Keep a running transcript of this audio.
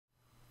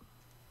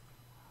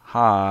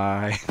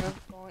Hi.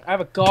 I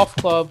have a golf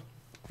club.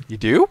 You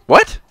do?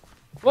 What?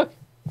 Look.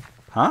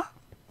 Huh?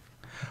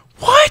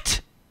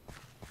 What?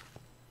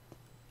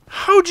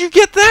 How'd you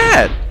get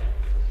that?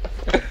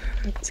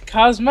 It's a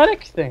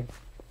cosmetic thing.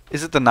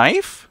 Is it the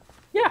knife?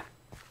 Yeah.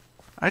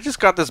 I just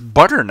got this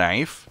butter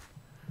knife.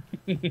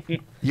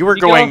 You were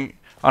going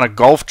on a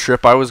golf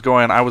trip. I was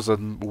a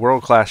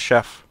world-class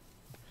chef.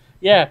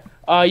 Yeah.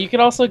 You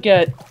can also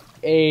get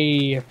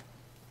a...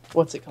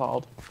 What's it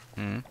called?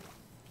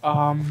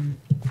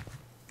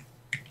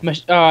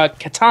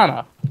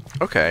 Katana.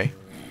 Okay.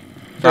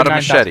 Not a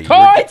machete.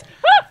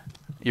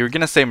 You were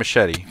gonna say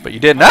machete, but you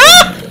didn't.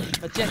 Ah!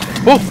 Machete.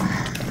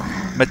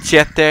 Oh!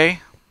 Machete.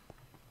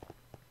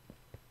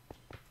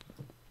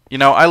 You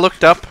know, I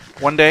looked up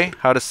one day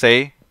how to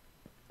say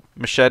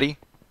machete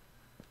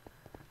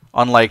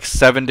on like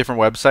 7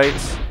 different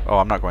websites. Oh,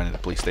 I'm not going to the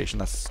police station.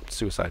 That's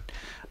suicide.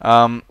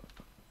 I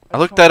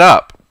looked that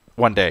up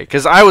one day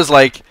because I was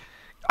like,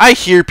 I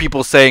hear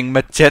people saying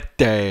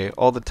machete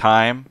all the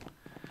time,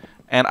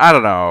 and I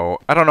don't know.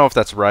 I don't know if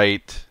that's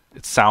right.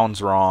 It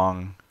sounds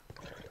wrong.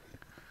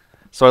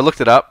 So I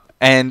looked it up,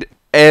 and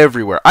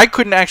everywhere. I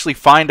couldn't actually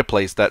find a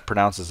place that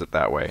pronounces it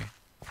that way.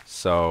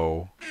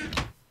 So...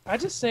 I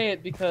just say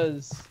it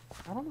because...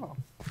 I don't know.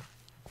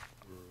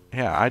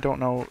 Yeah, I don't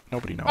know.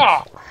 Nobody knows.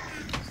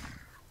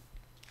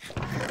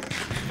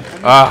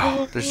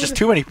 Oh. There's just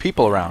too many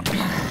people around.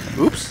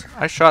 Oops,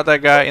 I shot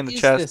that guy in the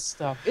chest. This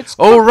stuff? It's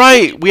oh,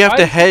 right! We have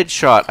to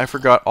headshot. I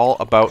forgot all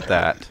about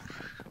that.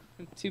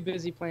 I'm too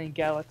busy playing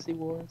Galaxy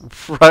Wars.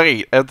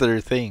 Right, other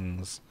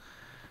things.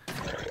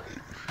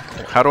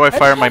 How do I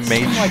fire my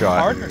main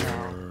shot?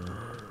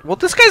 Well,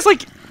 this guy's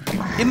like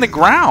in the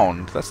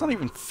ground. That's not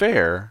even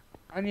fair.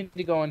 I need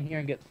to go in here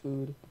and get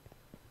food.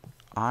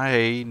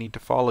 I need to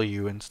follow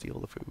you and steal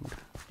the food.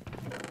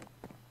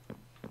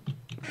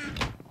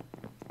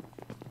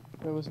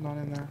 There was none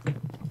in there.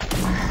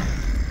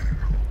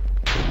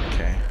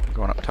 Okay, I'm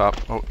going up top.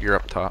 Oh, you're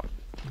up top.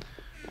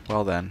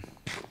 Well then.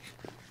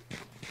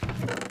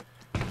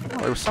 Oh,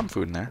 there was some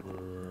food in there.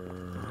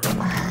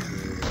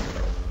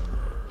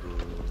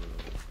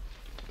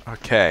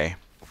 Okay.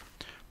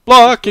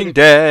 Blocking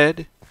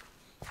Dead.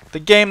 The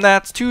game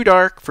that's too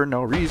dark for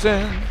no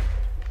reason.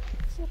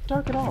 It's not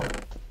dark at all.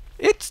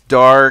 It's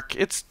dark.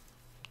 It's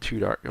too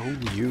dark. Oh,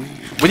 you.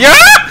 With your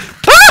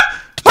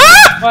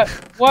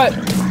What?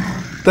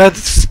 That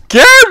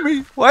scared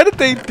me. Why did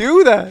they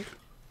do that?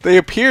 They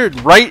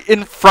appeared right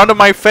in front of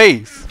my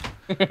face.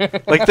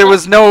 Like there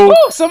was no...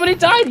 Oh, somebody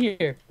died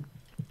here.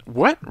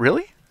 What?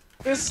 Really?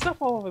 There's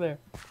stuff all over there.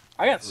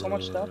 I got so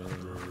much stuff.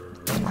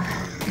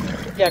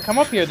 Yeah, come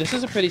up here. This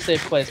is a pretty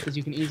safe place because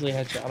you can easily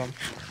headshot them.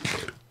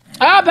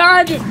 Ah,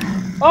 behind you!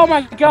 Oh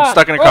my god! I'm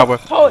stuck in a cobweb.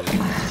 Oh.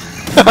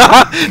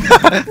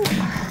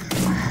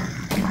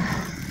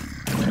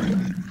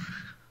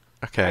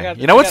 Okay.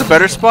 You know what's a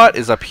better spot?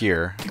 Is up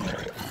here.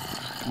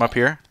 Come up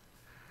here.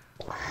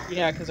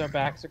 Yeah, because our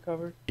backs are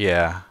covered.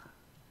 Yeah.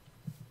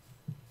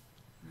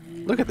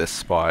 Look at this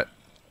spot.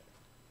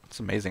 It's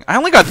amazing. I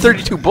only got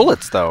 32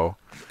 bullets, though.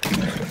 I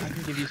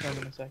can give you some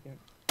in a second.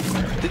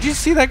 Did you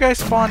see that guy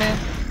spawn in?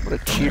 What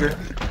a cheater.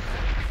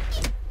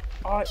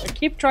 Oh, I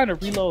keep trying to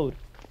reload.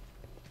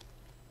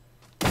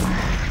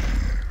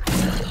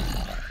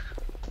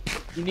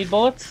 You need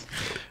bullets?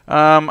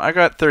 I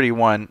got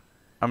 31.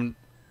 I'm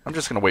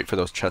just gonna wait for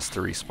those chests to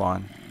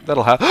respawn.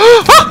 That'll have.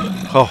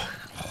 Oh,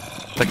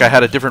 that guy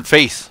had a different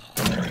face.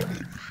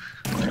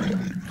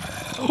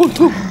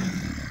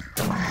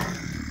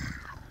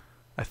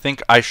 I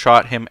think I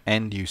shot him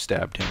and you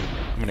stabbed him.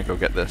 I'm gonna go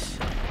get this.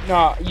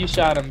 No, you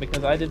shot him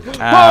because I did.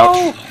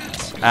 Ouch!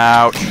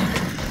 Ouch!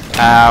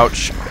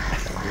 Ouch!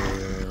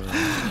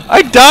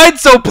 I died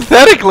so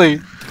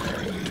pathetically.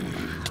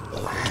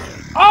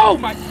 Oh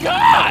my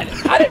god!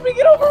 How did we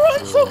get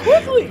overrun so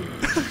quickly?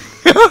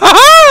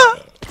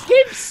 This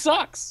game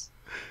sucks.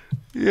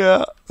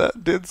 Yeah,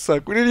 that did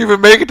suck. We didn't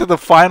even make it to the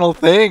final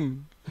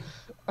thing.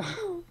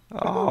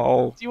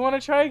 Oh. Do you want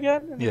to try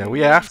again? Yeah,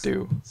 we have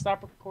to.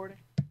 Stop recording.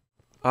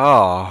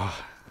 Oh.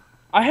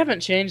 I haven't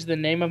changed the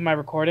name of my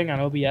recording on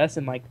OBS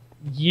in like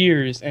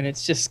years, and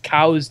it's just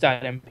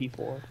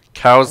cows.mp4.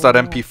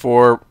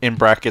 Cows.mp4 in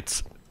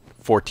brackets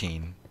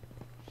 14.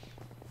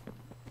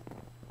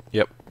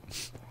 Yep.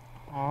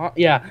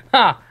 Yeah.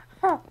 Ha!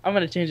 I'm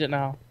gonna change it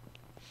now.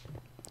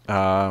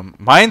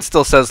 Mine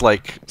still says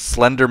like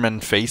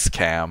Slenderman face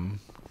cam.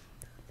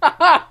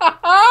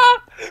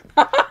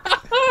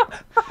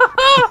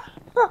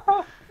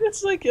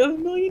 It's like a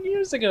million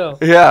years ago.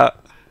 Yeah.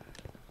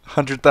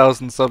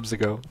 100,000 subs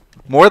ago.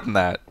 More than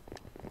that.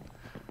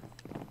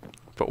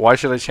 But why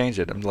should I change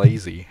it? I'm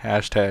lazy.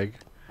 Hashtag.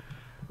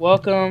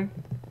 Welcome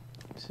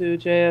to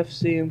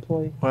JFC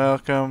employee.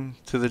 Welcome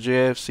to the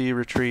JFC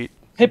retreat.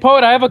 Hey,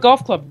 Poet, I have a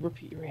golf club.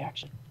 Repeat your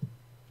reaction.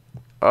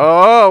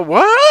 Oh,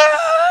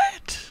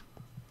 what?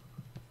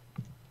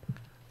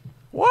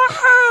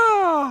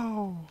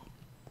 Wow.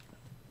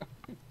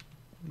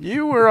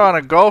 You were on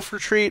a golf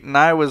retreat and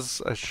I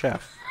was a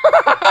chef.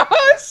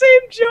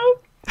 Same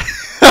joke.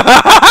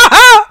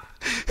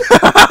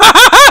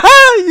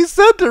 You said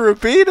said to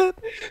repeat it.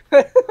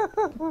 That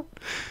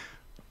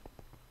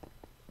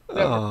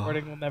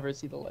recording will never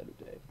see the light of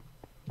day.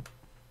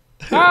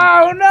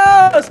 Oh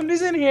no!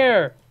 Somebody's in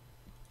here!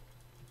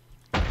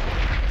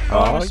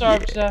 Oh, I'm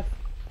sorry, Chef.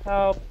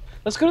 Help.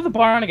 Let's go to the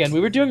barn again. We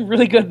were doing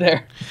really good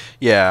there.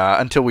 Yeah,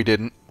 until we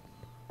didn't.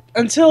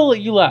 Until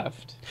you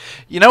left.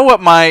 You know what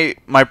my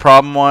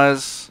problem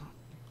was?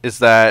 Is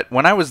that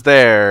when I was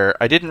there,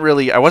 I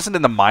wasn't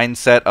in the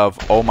mindset of,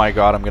 oh my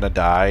god, I'm gonna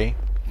die.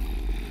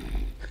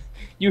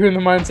 You were in the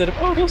mindset of,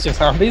 oh, those are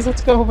zombies.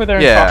 Let's go over there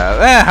and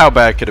Yeah, how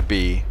bad could it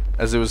be?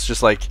 As it was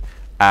just like,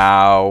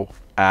 ow,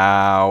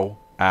 ow,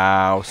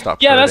 ow,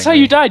 stop. Yeah, that's how me.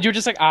 you died. You were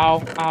just like,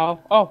 ow, ow,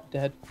 oh,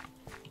 dead.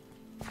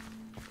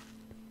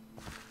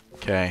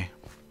 Okay.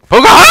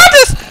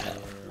 Pocahontas!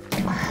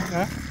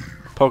 Huh?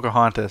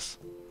 Pocahontas.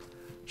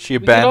 She We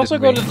could abandoned also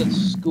me. go to the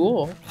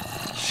school.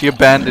 She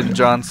abandoned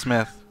John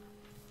Smith.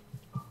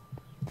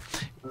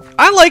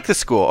 I like the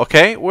school,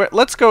 okay?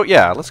 Let's go,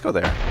 yeah, let's go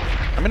there.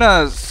 I'm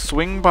gonna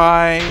swing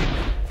by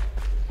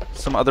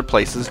some other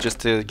places just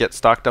to get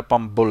stocked up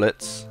on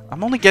bullets.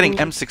 I'm only getting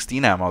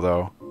M16 ammo,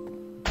 though.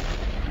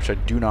 Which I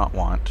do not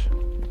want.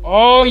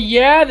 Oh,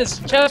 yeah, this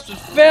chest was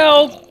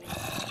filled.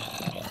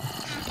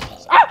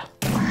 Ah!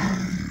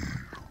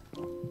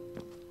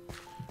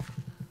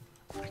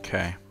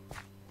 Okay.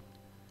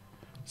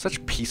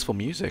 Such peaceful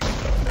music.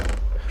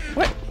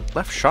 What?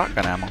 Left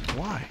shotgun ammo.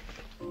 Why?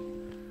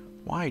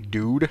 Why,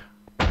 dude?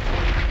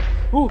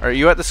 Ooh. Are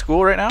you at the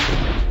school right now?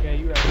 Yeah,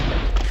 you're right.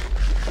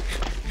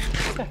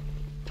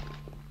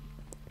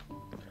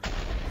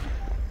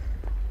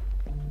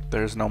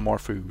 There's no more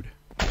food.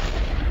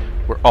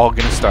 We're all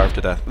gonna starve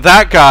to death.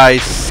 That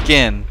guy's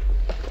skin.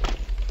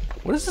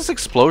 What is this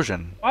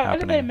explosion Why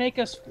happening? did they make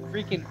us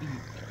freaking eat?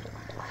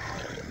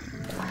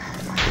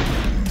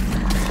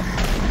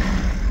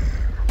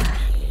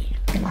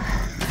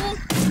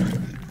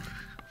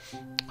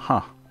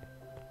 Huh.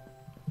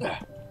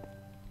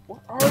 Where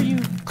are you?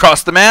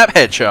 Cross the map,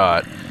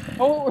 headshot.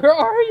 Oh, where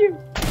are you?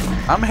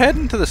 I'm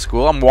heading to the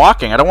school. I'm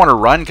walking. I don't want to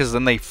run because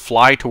then they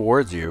fly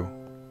towards you.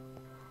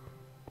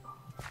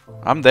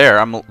 I'm there.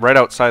 I'm right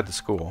outside the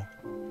school.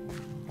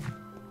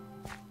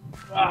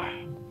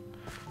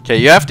 Okay,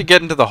 you have to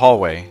get into the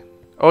hallway.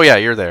 Oh yeah,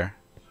 you're there.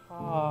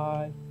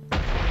 Hi.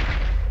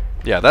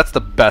 Yeah, that's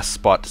the best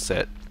spot to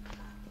sit.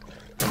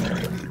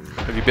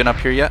 Have you been up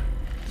here yet?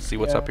 See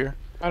what's Yeah. up here?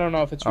 I don't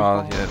know if it's.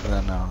 Oh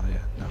yeah, no,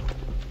 yeah,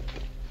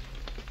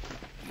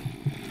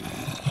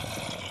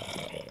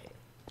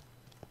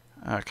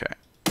 no. Okay.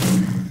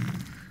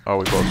 Oh,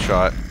 we both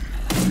shot.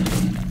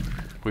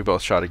 We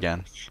both shot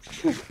again.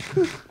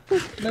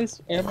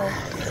 Nice ammo.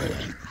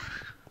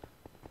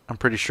 I'm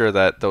pretty sure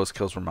that those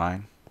kills were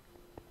mine.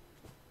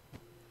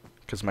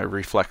 Because my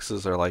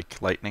reflexes are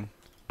like lightning.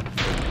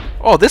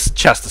 Oh, this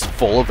chest is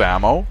full of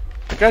ammo.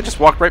 The guy just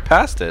walked right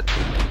past it.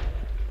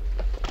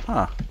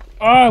 Huh.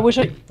 Oh, I wish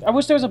there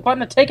was a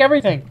button to take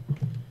everything.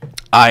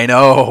 I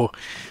know.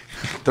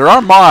 There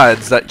are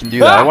mods that can do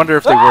that. I wonder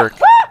if they work.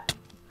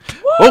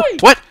 Oh,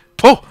 what?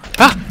 Oh,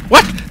 ah,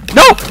 what?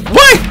 No!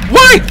 Why?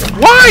 Why?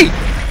 Why?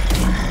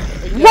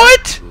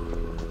 What?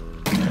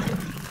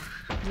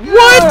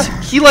 What?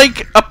 He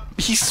like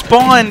he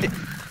spawned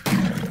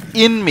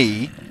in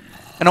me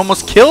and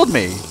almost killed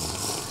me.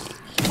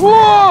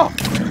 Whoa!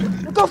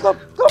 Golf club!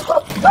 Golf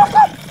club! Golf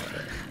club!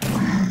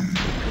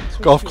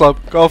 Golf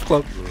club. Golf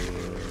club.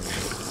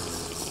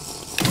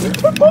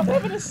 We're both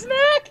having a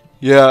snack.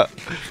 Yeah.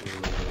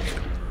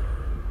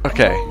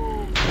 Okay.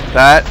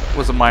 That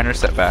was a minor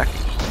setback.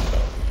 What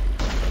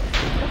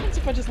happens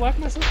if I just lock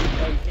myself in?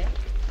 Oh, you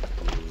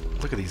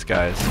can't. Look at these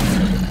guys.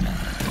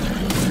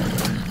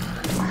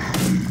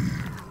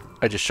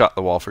 I just shot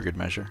the wall for good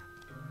measure.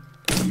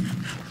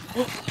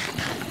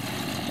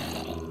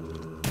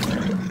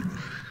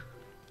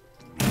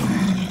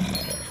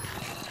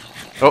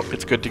 Oh,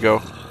 it's good to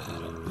go.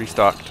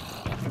 Restocked.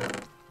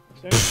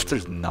 Pfft,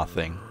 there's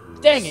nothing.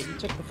 Dang it, you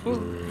took the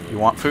food. You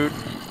want food?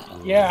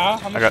 Yeah,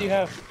 how much do you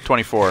have?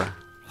 24.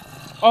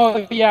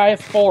 Oh, yeah, I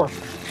have 4.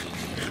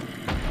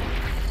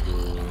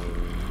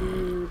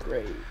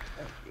 Great.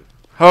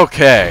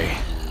 Okay.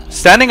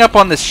 Standing up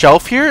on this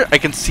shelf here, I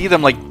can see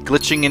them like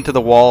glitching into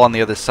the wall on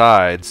the other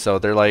side. So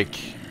they're like,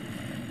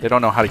 they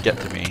don't know how to get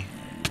to me.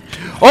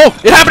 Oh,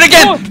 it happened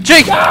again! Oh,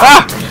 Jake! ah!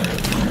 Ah!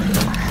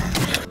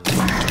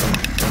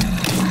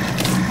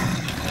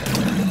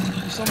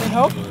 You still need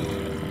help?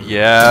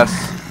 Yes.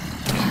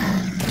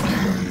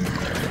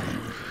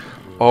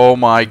 Oh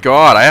my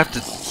god, I have to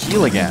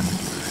heal again.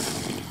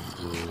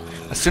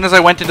 As soon as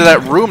I went into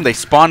that room, they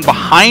spawned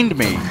behind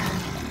me.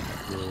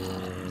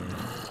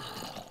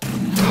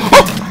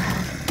 Oh!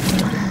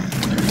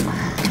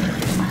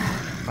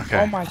 Okay.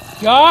 Oh my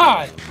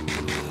god!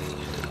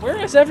 Where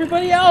is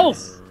everybody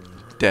else?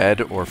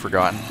 Dead or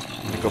forgotten.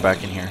 I'm gonna go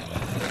back in here.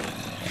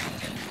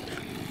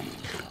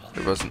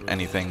 There wasn't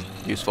anything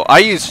useful. I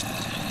used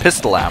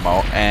pistol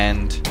ammo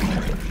and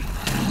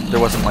there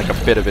wasn't like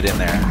a bit of it in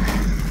there.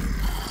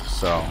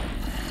 So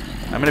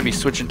I'm gonna be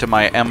switching to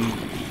my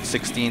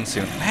M16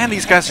 soon. Man,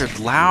 these guys are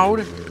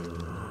loud.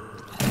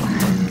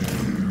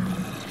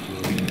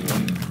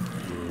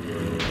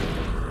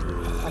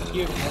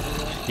 You have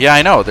everywhere. Yeah,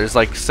 I know. There's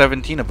like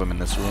 17 of them in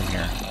this room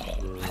here.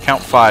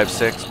 Count 5,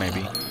 6,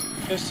 maybe.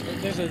 There's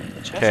a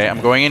chest. Okay,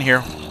 I'm going in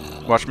here.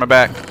 Watch my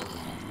back.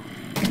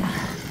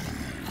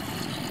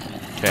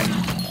 Okay,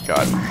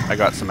 I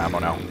got some ammo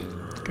now.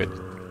 Good.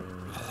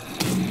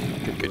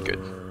 Good.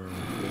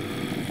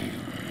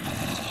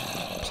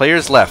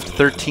 Players left,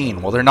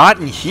 13. Well, they're not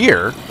in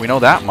here. We know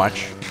that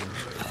much.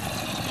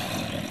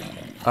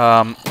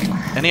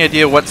 Any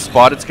idea what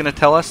spot it's gonna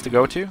tell us to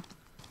go to?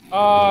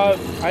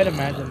 I'd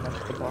imagine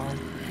that's the bomb.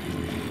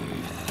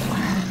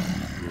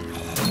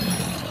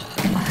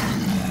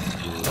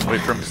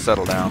 Wait for him to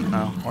settle down.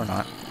 No, or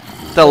not.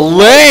 The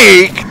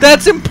lake!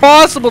 That's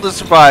impossible to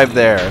survive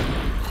there.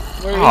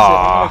 Where is it?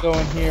 I'm gonna go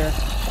in here.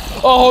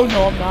 Oh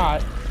no, I'm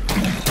not.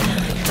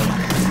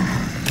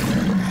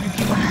 You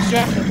keep on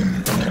distracting.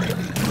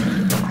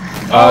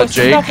 It's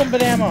Jake. nothing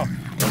but ammo.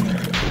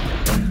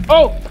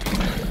 Oh!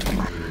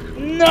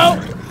 No!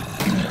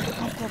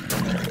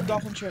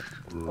 Dolphin trick.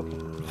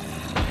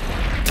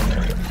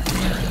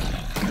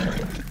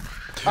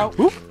 Oh.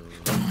 Whoop.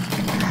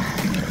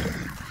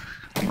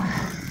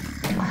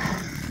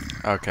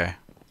 Okay.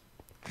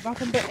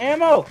 Nothing but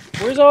ammo!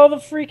 Where's all the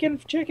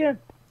freaking chicken?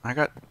 I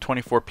got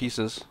 24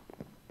 pieces.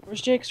 Where's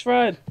Jake's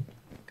fried?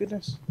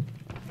 Goodness.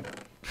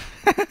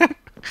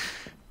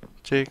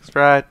 Jake's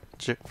fried.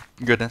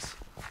 Goodness.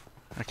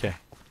 Okay.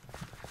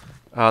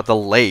 The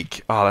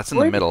lake. Oh, that's in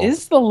the middle. Where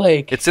is the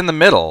lake? It's in the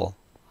middle.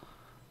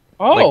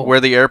 Oh. Like where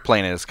the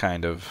airplane is,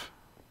 kind of.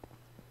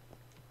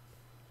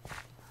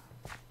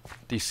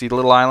 Do you see the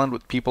little island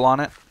with people on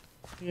it?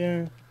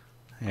 Yeah.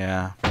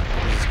 Yeah.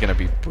 This is gonna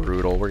be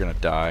brutal. We're gonna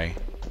die.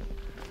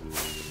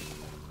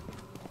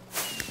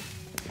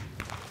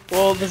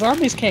 Well, the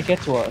zombies can't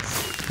get to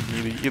us.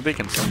 They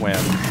can swim.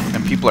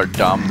 And people are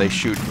dumb. They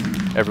shoot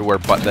everywhere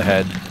but the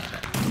head.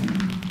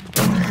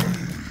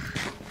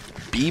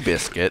 Bee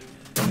biscuit.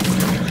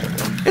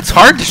 It's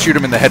hard to shoot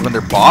them in the head when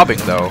they're bobbing,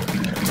 though.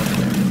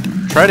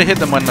 Try to hit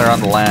them when they're on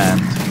the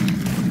land,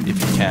 if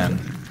you can.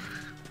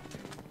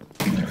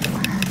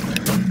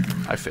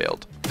 I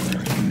failed.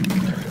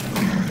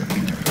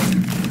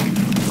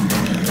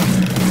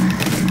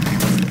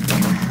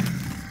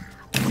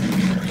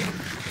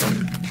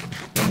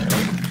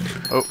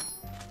 Oh.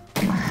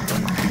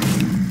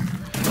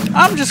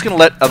 I'm just gonna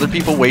let other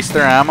people waste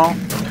their ammo.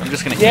 I'm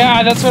just gonna.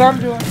 Yeah, that's what I'm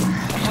doing.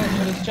 I'm waiting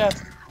for this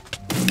chest.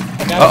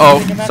 Uh-oh,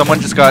 someone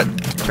just got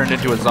turned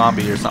into a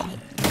zombie or something.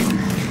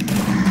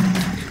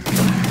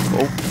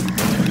 Oh.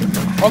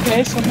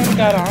 Okay, someone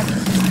got on.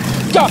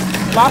 Go!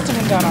 Lots of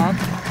them got on.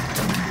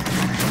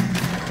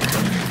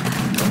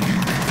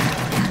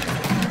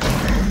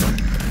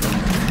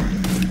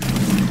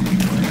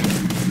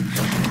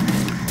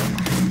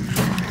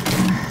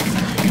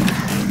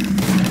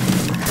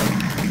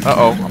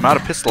 Uh-oh, I'm out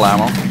of pistol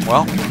ammo.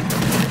 Well.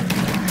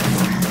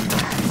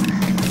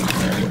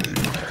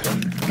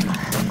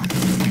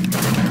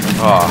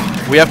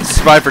 We have to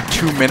survive for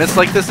 2 minutes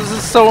like this? This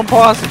is so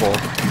impossible.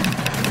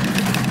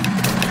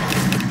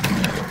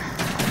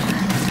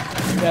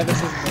 Yeah, this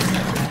is...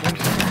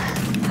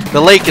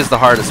 The lake is the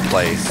hardest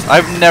place.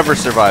 I've never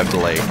survived the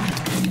lake.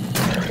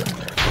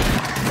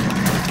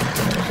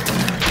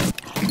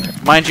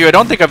 Mind you, I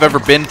don't think I've ever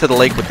been to the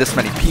lake with this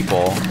many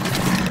people.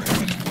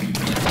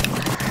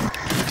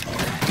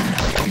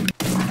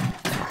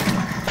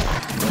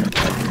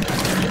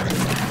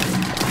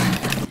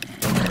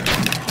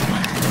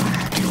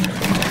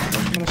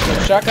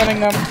 Shotgunning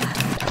them.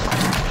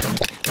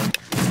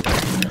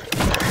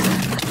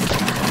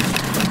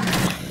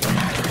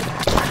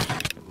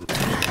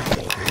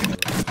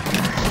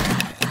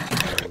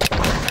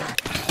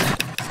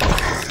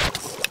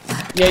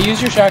 Yeah,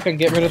 use your shotgun.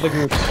 Get rid of the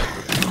groups.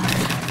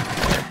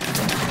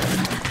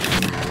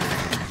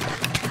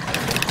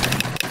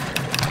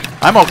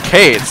 I'm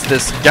okay. It's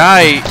this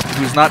guy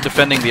who's not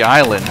defending the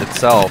island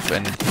itself,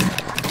 and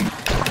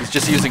he's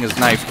just using his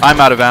knife. I'm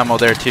out of ammo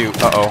there too.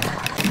 Uh-oh.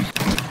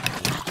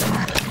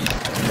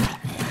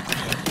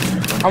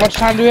 How much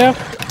time do we have?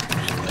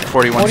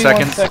 41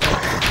 seconds.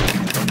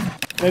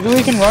 Maybe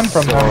we can run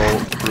from them.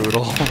 So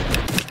brutal.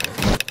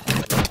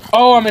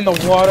 Oh, I'm in the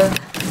water.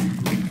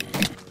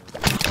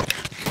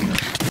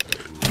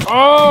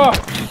 Oh!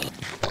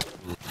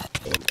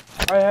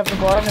 I have the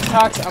bottom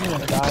attacks. I'm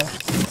gonna die.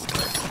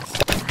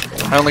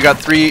 I only got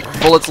 3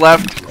 bullets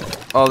left.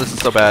 Oh, this is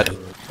so bad.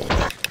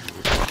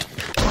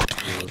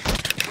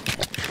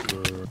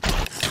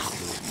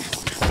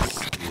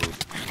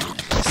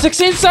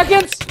 "16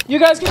 seconds! You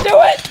guys can do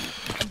it!"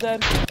 I'm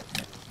dead.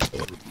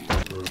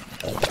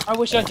 I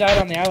wish I died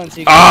on the island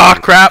so you Ah,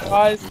 crap!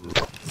 guys.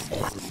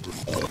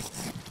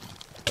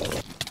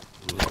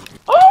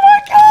 Oh my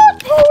god,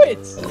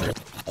 poets!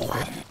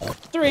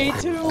 3,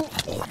 2.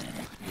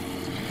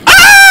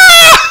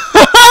 Ah!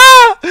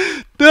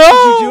 No!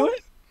 Did you do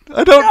it?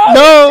 I don't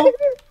know.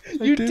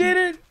 You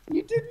didn't.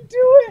 You didn't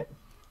do it.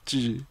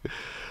 GG.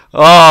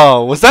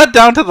 Oh, was that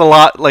down to the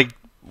lot like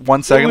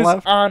 1 second it was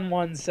left? on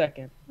 1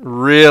 second.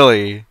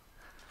 Really?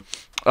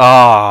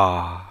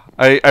 Ah,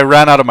 I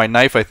ran out of my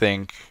knife. I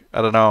think.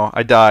 I don't know.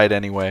 I died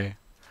anyway.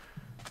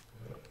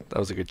 That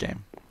was a good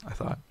game, I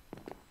thought.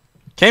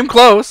 Came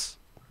close.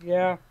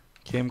 Yeah.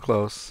 Came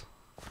close.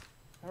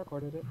 I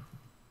recorded it.